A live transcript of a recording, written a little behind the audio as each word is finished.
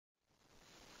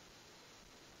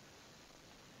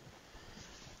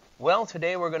Well,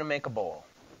 today we're going to make a bowl.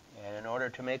 And in order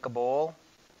to make a bowl,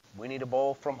 we need a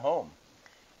bowl from home.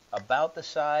 About the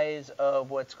size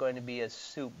of what's going to be a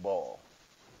soup bowl.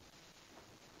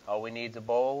 All we need is a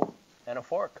bowl and a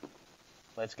fork.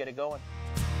 Let's get it going.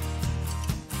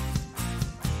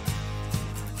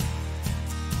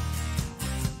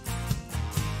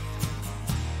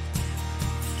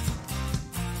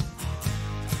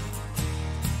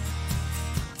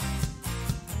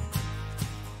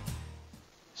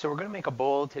 So we're going to make a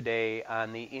bowl today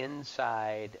on the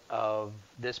inside of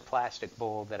this plastic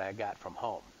bowl that I got from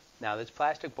home. Now this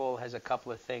plastic bowl has a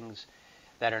couple of things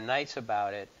that are nice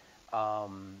about it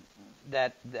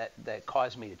that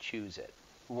caused me to choose it.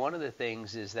 One of the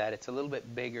things is that it's a little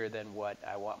bit bigger than what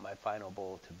I want my final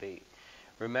bowl to be.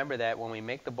 Remember that when we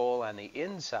make the bowl on the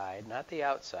inside, not the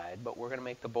outside, but we're going to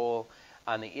make the bowl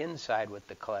on the inside with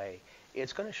the clay,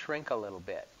 it's going to shrink a little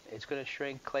bit. It's going to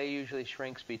shrink. Clay usually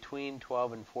shrinks between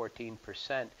 12 and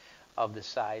 14% of the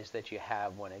size that you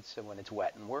have when it's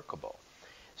wet and workable.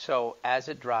 So as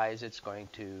it dries, it's going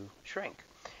to shrink.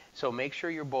 So make sure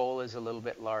your bowl is a little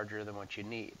bit larger than what you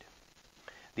need.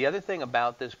 The other thing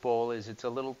about this bowl is it's a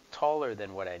little taller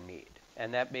than what I need,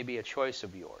 and that may be a choice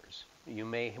of yours. You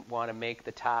may want to make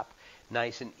the top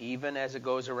nice and even as it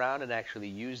goes around and actually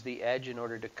use the edge in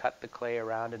order to cut the clay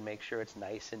around and make sure it's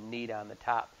nice and neat on the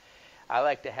top. I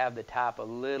like to have the top a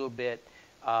little bit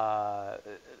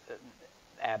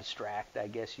abstract, I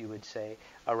guess you would say,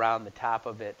 around the top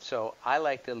of it. So I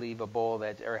like to leave a bowl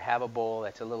have a bowl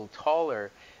that's a little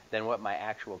taller than what my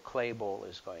actual clay bowl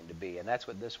is going to be, and that's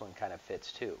what this one kind of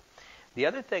fits too. The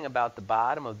other thing about the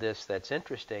bottom of this that's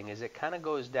interesting is it kind of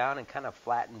goes down and kind of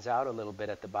flattens out a little bit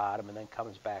at the bottom and then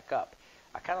comes back up.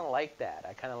 I kind of like that.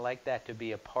 I kind of like that to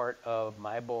be a part of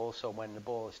my bowl, so when the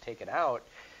bowl is taken out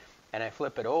and I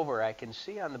flip it over, I can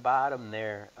see on the bottom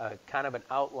there kind of an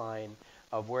outline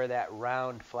of where that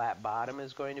round flat bottom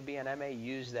is going to be, and I may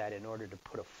use that in order to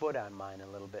put a foot on mine a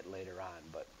little bit later on,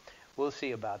 but we'll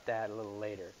see about that a little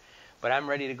later. But I'm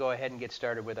ready to go ahead and get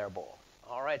started with our bowl.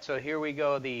 All right, so here we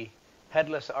go, the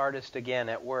headless artist again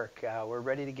at work. We're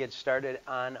ready to get started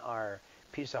on our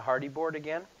piece of hardy board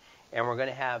again, and we're going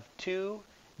to have two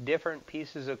different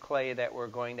pieces of clay that we're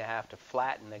going to have to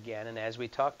flatten again. And as we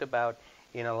talked about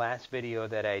in a last video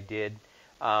that I did,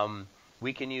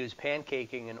 we can use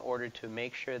pancaking in order to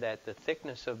make sure that the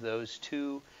thickness of those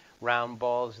two round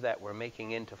balls that we're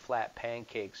making into flat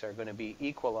pancakes are going to be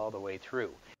equal all the way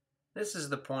through. This is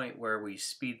the point where we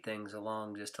speed things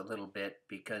along just a little bit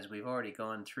because we've already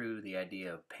gone through the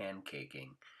idea of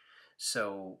pancaking.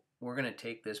 So we're going to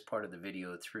take this part of the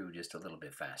video through just a little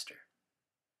bit faster.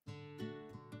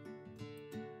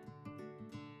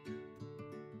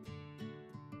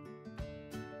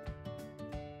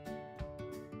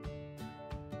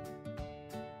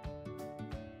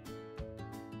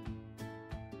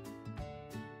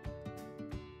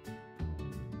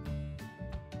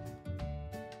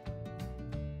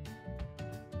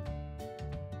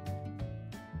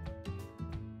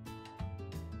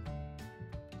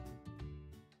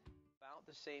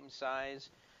 Same size,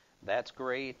 that's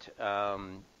great.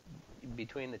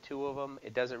 Between the two of them,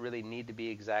 it doesn't really need to be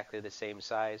exactly the same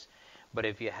size, but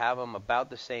if you have them about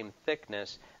the same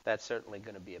thickness, that's certainly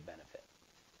going to be a benefit.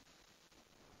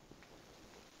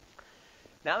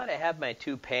 Now that I have my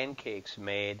two pancakes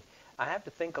made, I have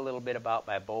to think a little bit about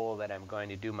my bowl that I'm going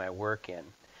to do my work in.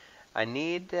 I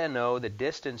need to know the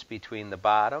distance between the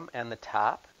bottom and the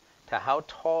top to how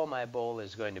tall my bowl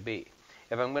is going to be.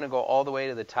 If I'm going to go all the way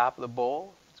to the top of the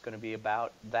bowl, it's going to be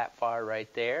about that far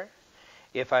right there.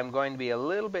 If I'm going to be a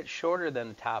little bit shorter than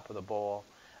the top of the bowl,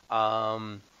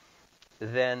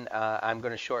 then I'm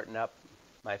going to shorten up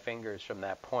my fingers from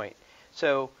that point.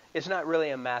 So it's not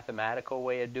really a mathematical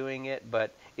way of doing it,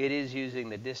 but it is using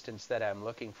the distance that I'm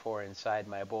looking for inside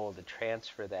my bowl to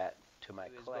transfer that to my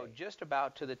clay. Go just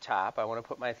about to the top. I want to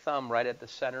put my thumb right at the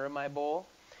center of my bowl,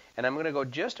 and I'm going to go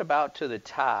just about to the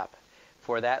top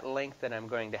for that length that I'm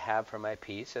going to have for my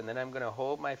piece, and then I'm going to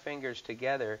hold my fingers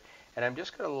together and I'm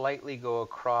just going to lightly go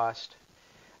across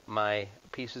my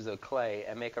pieces of clay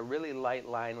and make a really light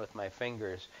line with my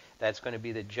fingers. That's going to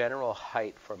be the general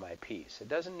height for my piece. It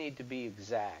doesn't need to be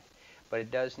exact, but it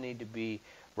does need to be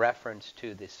reference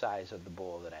to the size of the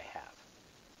bowl that I have.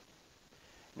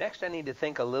 Next, I need to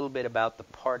think a little bit about the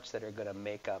parts that are going to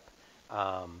make up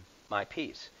my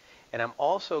piece. And I'm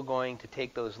also going to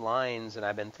take those lines, and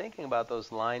I've been thinking about those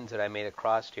lines that I made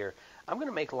across here. I'm going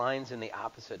to make lines in the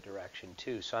opposite direction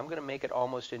too. So I'm going to make it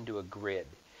almost into a grid.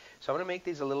 So I'm going to make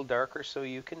these a little darker so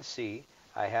you can see.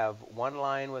 I have one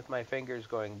line with my fingers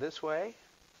going this way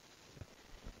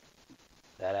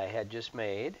that I had just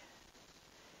made.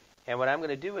 And what I'm going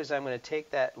to do is I'm going to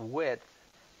take that width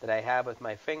that I have with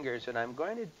my fingers, and I'm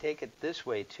going to take it this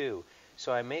way too.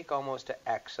 So I make almost an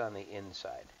X on the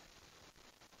inside.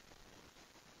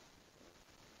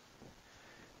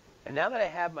 And now that I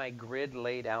have my grid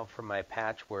laid out for my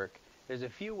patchwork, there's a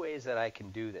few ways that I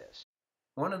can do this.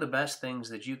 One of the best things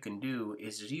that you can do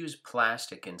is use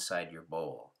plastic inside your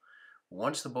bowl.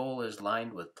 Once the bowl is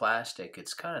lined with plastic,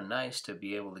 it's kind of nice to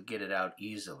be able to get it out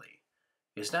easily.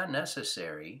 It's not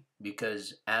necessary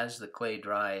because as the clay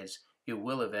dries, it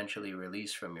will eventually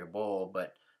release from your bowl,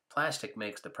 but plastic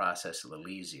makes the process a little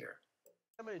easier.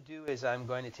 What I'm going to do is I'm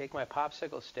going to take my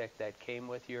popsicle stick that came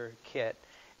with your kit,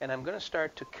 and I'm going to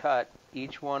start to cut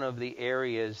each one of the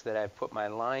areas that I've put my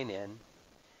line in.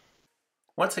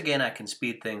 Once again, I can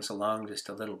speed things along just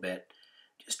a little bit,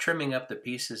 just trimming up the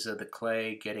pieces of the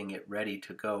clay, getting it ready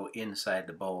to go inside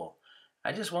the bowl.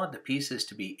 I just want the pieces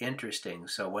to be interesting,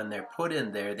 so when they're put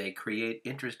in there, they create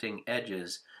interesting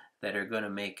edges that are going to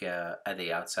make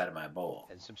the outside of my bowl.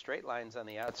 And some straight lines on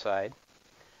the outside.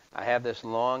 I have this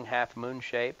long half moon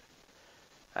shape.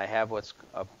 I have what's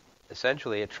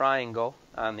essentially a triangle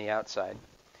on the outside.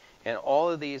 And all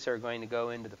of these are going to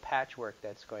go into the patchwork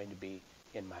that's going to be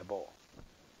in my bowl.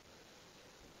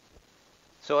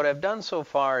 So what I've done so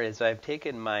far is I've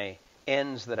taken my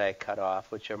ends that I cut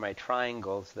off, which are my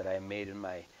triangles that I made in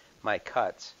my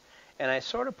cuts, and I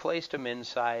sort of placed them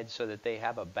inside so that they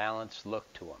have a balanced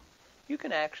look to them. You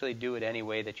can actually do it any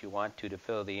way that you want to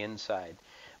fill the inside,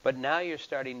 but now you're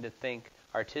starting to think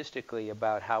artistically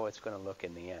about how it's going to look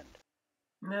in the end.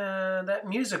 Nah, that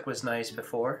music was nice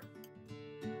before.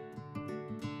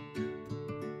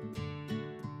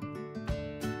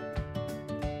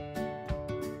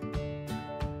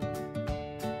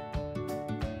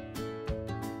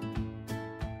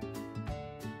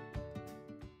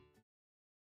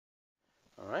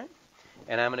 Alright,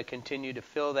 and I'm going to continue to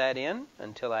fill that in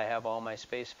until I have all my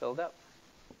space filled up.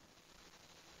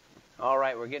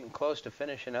 Alright, we're getting close to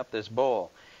finishing up this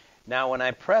bowl. Now when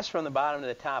I press from the bottom to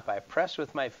the top, I press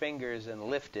with my fingers and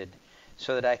lifted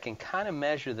so that I can kind of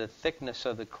measure the thickness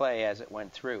of the clay as it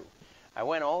went through. I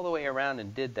went all the way around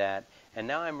and did that, and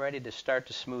now I'm ready to start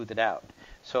to smooth it out.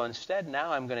 So instead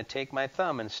now I'm going to take my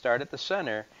thumb and start at the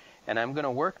center, and I'm going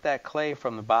to work that clay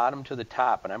from the bottom to the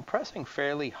top, and I'm pressing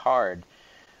fairly hard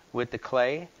with the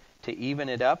clay to even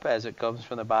it up as it comes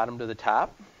from the bottom to the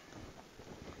top.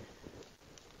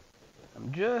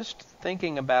 I'm just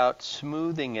thinking about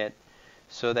smoothing it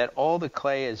so that all the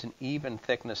clay is an even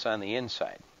thickness on the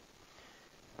inside.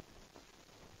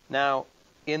 Now,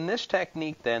 in this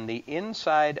technique then, the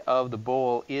inside of the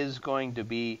bowl is going to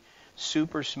be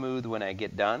super smooth when I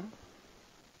get done.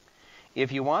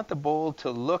 If you want the bowl to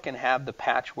look and have the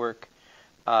patchwork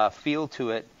feel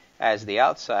to it as the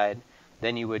outside,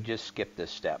 then you would just skip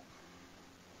this step.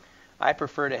 I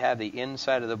prefer to have the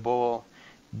inside of the bowl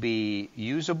be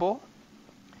usable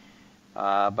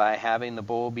by having the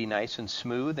bowl be nice and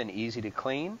smooth and easy to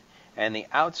clean, and the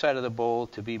outside of the bowl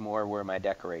to be more where my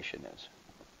decoration is.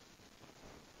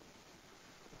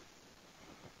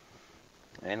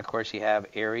 And of course you have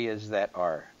areas that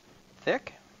are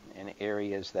thick and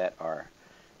areas that are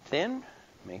thin.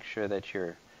 Make sure that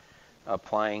you're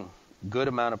applying good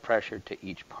amount of pressure to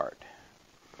each part.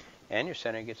 And your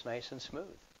center gets nice and smooth.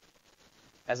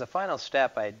 As a final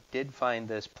step, I did find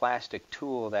this plastic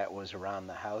tool that was around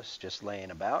the house just laying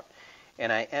about,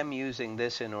 and I am using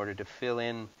this in order to fill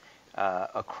in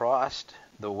across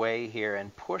the way here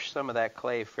and push some of that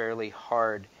clay fairly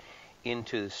hard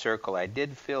into the circle. I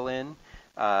did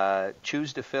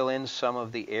choose to fill in some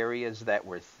of the areas that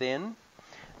were thin,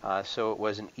 so it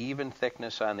was an even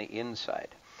thickness on the inside.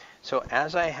 So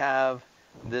as I have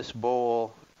this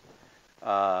bowl,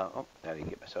 I didn't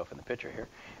get myself in the picture here.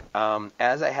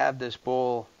 As I have this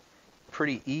bowl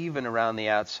pretty even around the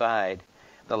outside,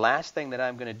 the last thing that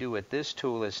I'm going to do with this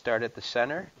tool is start at the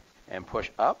center and push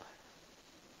up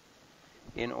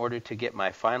in order to get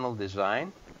my final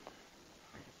design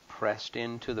pressed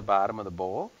into the bottom of the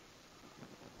bowl.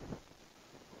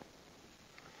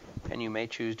 And you may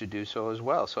choose to do so as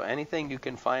well. So anything you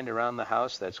can find around the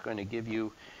house that's going to give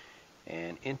you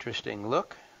an interesting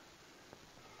look,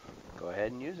 go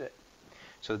ahead and use it.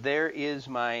 So there is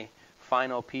my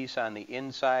final piece on the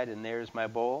inside, and there's my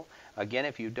bowl. Again,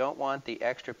 if you don't want the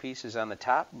extra pieces on the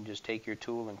top, just take your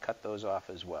tool and cut those off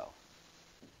as well.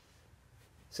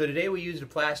 So today we used a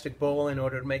plastic bowl in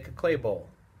order to make a clay bowl.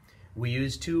 We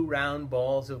used 2 round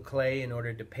balls of clay in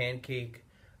order to pancake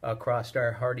across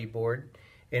our hardy board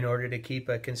in order to keep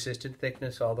a consistent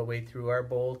thickness all the way through our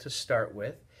bowl to start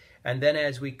with. And then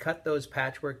as we cut those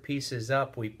patchwork pieces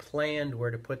up, we planned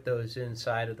where to put those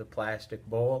inside of the plastic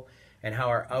bowl. and how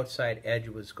our outside edge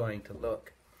was going to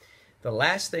look. The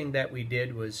last thing that we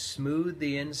did was smooth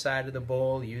the inside of the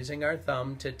bowl using our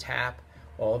thumb to tap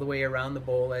all the way around the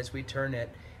bowl as we turn it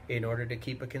in order to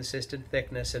keep a consistent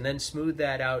thickness, and then smooth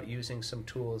that out using some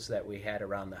tools that we had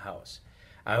around the house.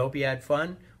 I hope you had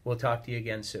fun. We'll talk to you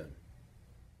again soon.